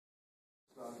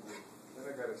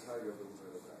tell you a little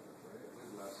bit about it, right? I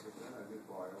did lecithin, I did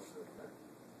bile, okay?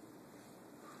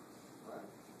 Right?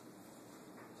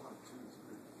 1, 2,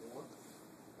 3, 4.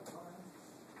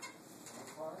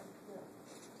 5. Yeah.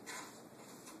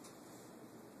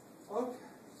 Okay,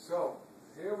 so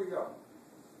here we go.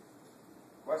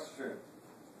 Question.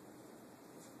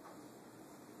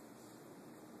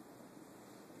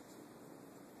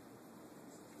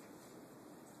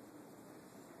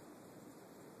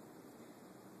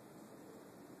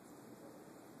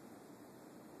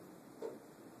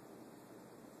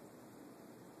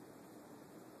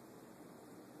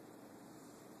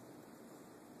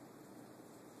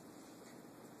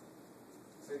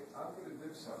 See, I'm going to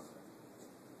do something.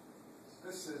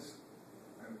 This is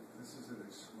an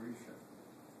excretion.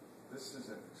 This is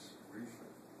an excretion.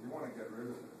 You want to get rid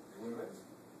of it. You with it?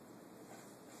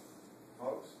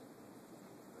 Folks,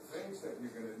 the things that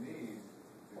you're going to need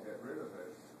to get rid of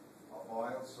it are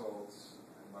bile salts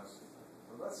and lecithin.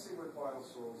 So let's see what bile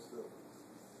salts do.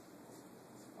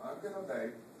 I'm going to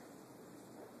make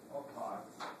a pot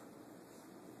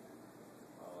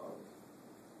of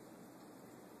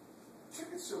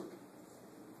chicken soup.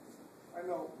 I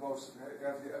know most.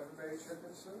 Have you ever made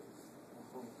chicken soup?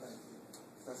 Oh, thank you.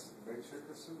 That's make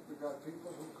chicken soup. We got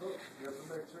people who cook. You ever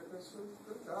make chicken soup?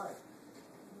 Good guy.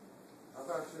 How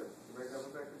about you? You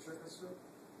ever make a chicken soup?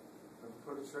 And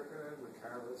put a chicken in with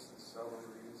carrots and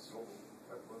celery, salt,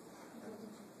 pepper. And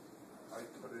I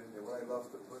put in. You know what I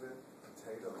love to put in?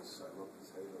 Potatoes. I love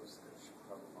potatoes. They should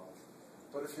cut them off.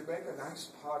 But if you make a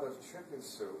nice pot of chicken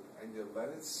soup and you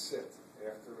let it sit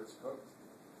after it's cooked,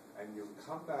 and you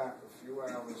come back a few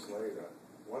hours later,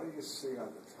 what do you see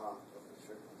on the top of the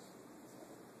chicken?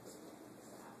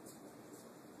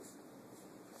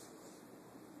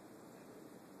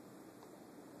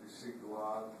 You see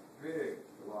big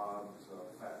globs of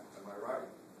fat. Am I right?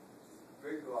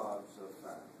 Big globs of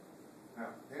fat. Now,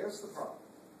 here's the problem.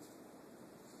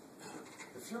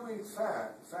 If you eat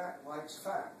fat, fat likes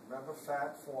fat. Remember,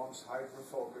 fat forms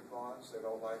hydrophobic bonds. They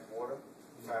don't like water.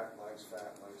 Fat likes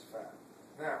fat likes fat.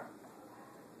 Now,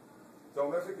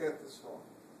 don't ever get this wrong.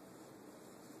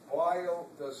 Bile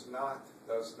does not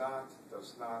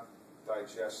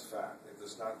digest fat. It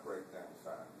does not break down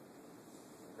fat.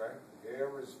 Okay?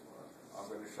 Here is, I'm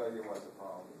going to show you what the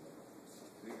problem is.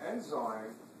 The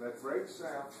enzyme that breaks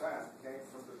down fat came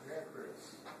from the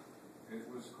pancreas. It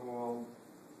was called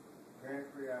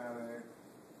pancreatic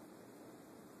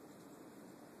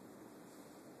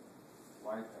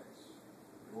lipase.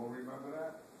 You all remember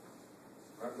that?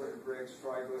 Remember it breaks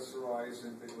triglycerides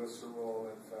into glycerol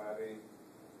and fatty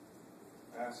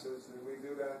acids. Did we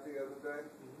do that the other day?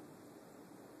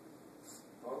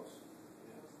 Folks?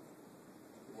 Yeah.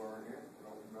 You weren't here? You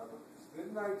don't remember?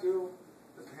 Didn't I do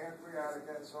the pancreatic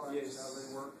enzymes, yes. How they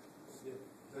work? Yeah.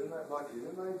 Didn't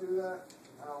I do that?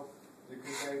 How you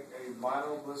can make a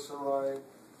monoglyceride,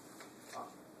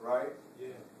 right?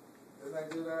 Yeah. Didn't I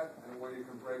do that? And where you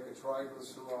can break a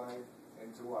triglyceride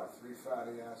into what? 3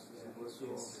 fatty acids and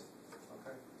glycerol? Yes.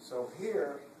 Okay. So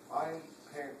here, I'm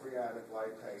pancreatic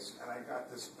lipase, and I got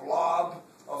this blob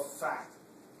of fat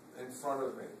in front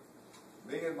of me.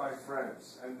 Me and my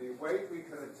friends. And the way we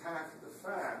can attack the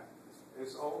fat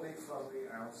is only from the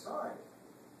outside.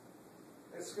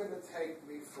 It's going to take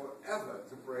me forever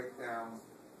to break down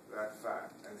that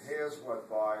fat. And here's what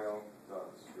bile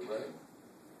does. You ready?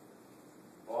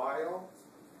 Bile,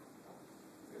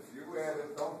 if you add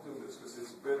it, don't do this because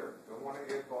it's bitter. Don't want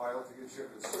to add bile to your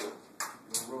chicken soup.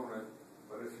 You'll ruin it.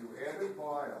 But if you added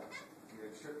bile to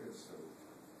your chicken soup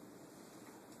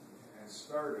and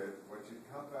stirred it, what you'd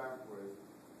come back with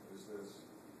is this.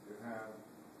 You have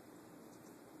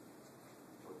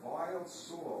the bile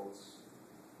salts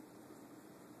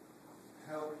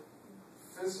help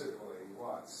physically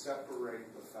what?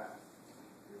 Separate the fat.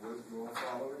 You want to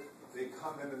follow it? They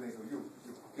come in and they go, you,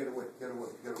 get away, get away,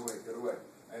 get away, get away.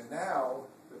 And now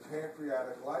the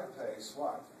pancreatic lipase,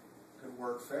 what? Can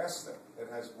work faster. It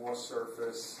has more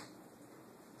surface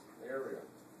area.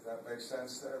 Does that make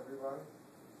sense to everybody?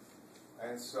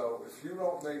 And so if you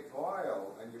don't make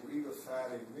bile and you eat a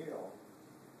fatty meal,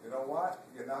 you know what?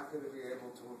 You're not going to be able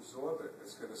to absorb it.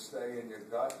 It's going to stay in your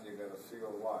gut and you're going to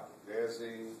feel what?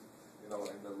 Gassy,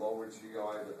 in the lower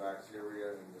GI, the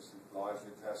bacteria in your large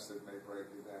intestine may break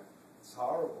you down. It's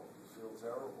horrible. You feel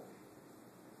terrible.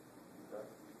 Okay?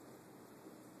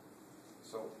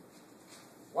 So,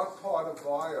 what part of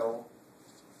bile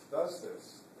does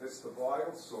this? It's the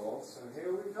bile salts, and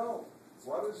here we go.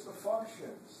 What is the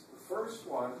functions? The first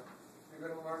one, you're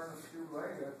going to learn a few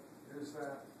later, is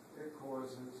that it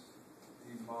causes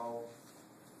emulsification.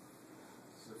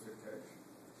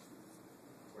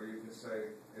 Or you can can say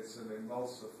it's an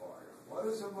emulsifier. What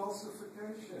is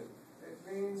emulsification? It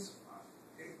means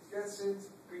it gets in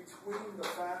between the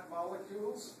fat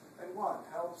molecules and what?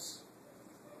 Helps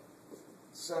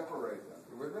separate them.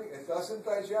 You with me? It doesn't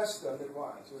digest them, it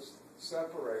what? It just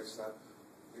separates them.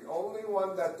 The only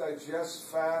one that digests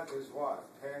fat is what?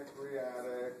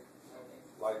 Pancreatic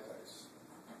lipase.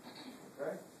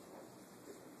 Okay?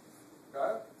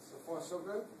 Got it? So far, so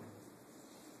good?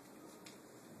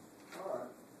 All right.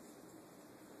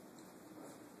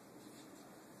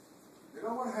 You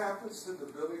know what happens to the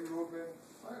bilirubin?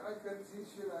 I can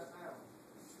teach you that now.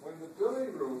 When the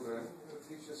bilirubin, I'm going to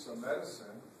teach you some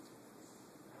medicine.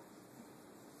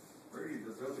 Read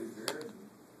the bilirubin.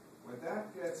 When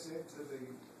that gets into the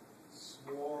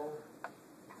small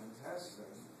intestine,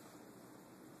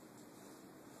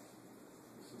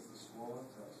 this is the small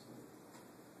intestine,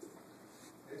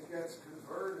 it gets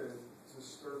converted to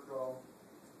sterco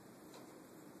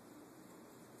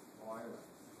bile,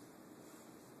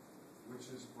 which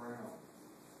is brown.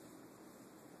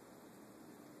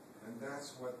 And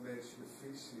that's what makes your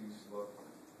feces look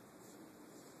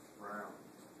brown.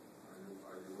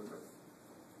 Are you with it?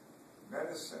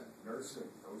 Medicine, nursing,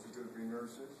 those are going to be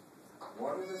nurses.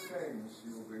 One of the things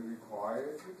you will be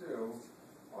required to do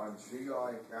on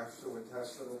GI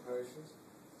gastrointestinal patients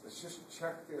is just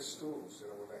check their stools,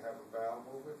 when they have a bowel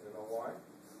movement. You know why?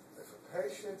 If a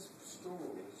patient's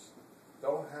stools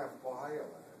don't have bile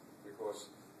in it, because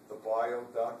the bile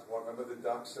duct, remember the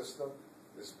duct system,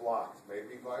 is blocked,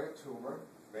 maybe by a tumor,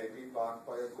 maybe blocked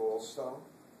by a gallstone,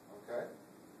 okay?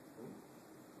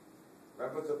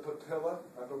 Remember the papilla?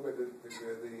 Remember where the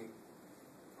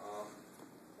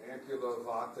ampulla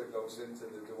vata goes into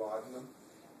the duodenum?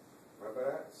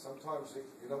 Remember that? Sometimes,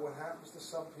 you know what happens to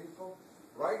some people?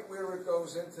 Right where it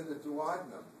goes into the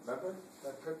duodenum, remember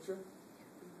that picture?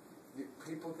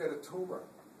 People get a tumor,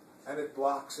 and it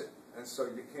blocks it. And so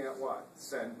you can't what?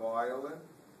 Send bile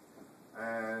in.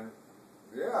 And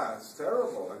yeah, it's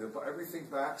terrible. And everything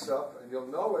backs up, and you'll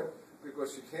know it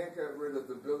because you can't get rid of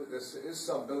the bilirubin. There is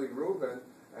some bilirubin,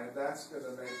 and that's going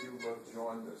to make you look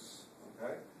jaundiced.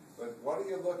 Okay? But what are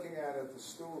you looking at the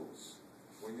stools?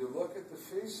 When you look at the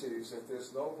feces, if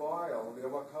there's no bile, you know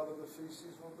what color the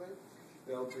feces will be?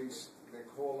 They'll be, they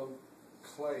call them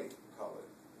clay colored.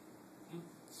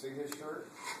 See his shirt?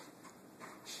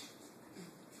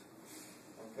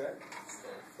 Okay?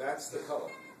 That's the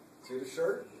color. See the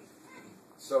shirt?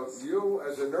 So you,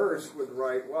 as a nurse, would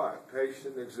write what?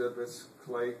 Patient exhibits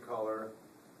clay color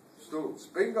stools.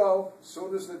 Bingo! As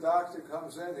soon as the doctor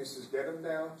comes in, he says, get him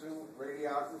down to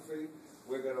radiography.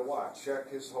 We're going to what? Check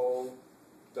his whole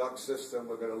duct system.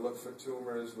 We're going to look for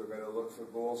tumors. We're going to look for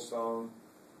gallstone.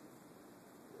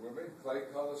 Clay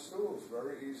color stools,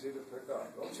 very easy to pick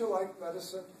up. Don't you like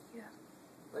medicine? Yeah.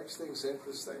 Makes things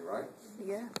interesting, right?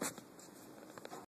 Yeah.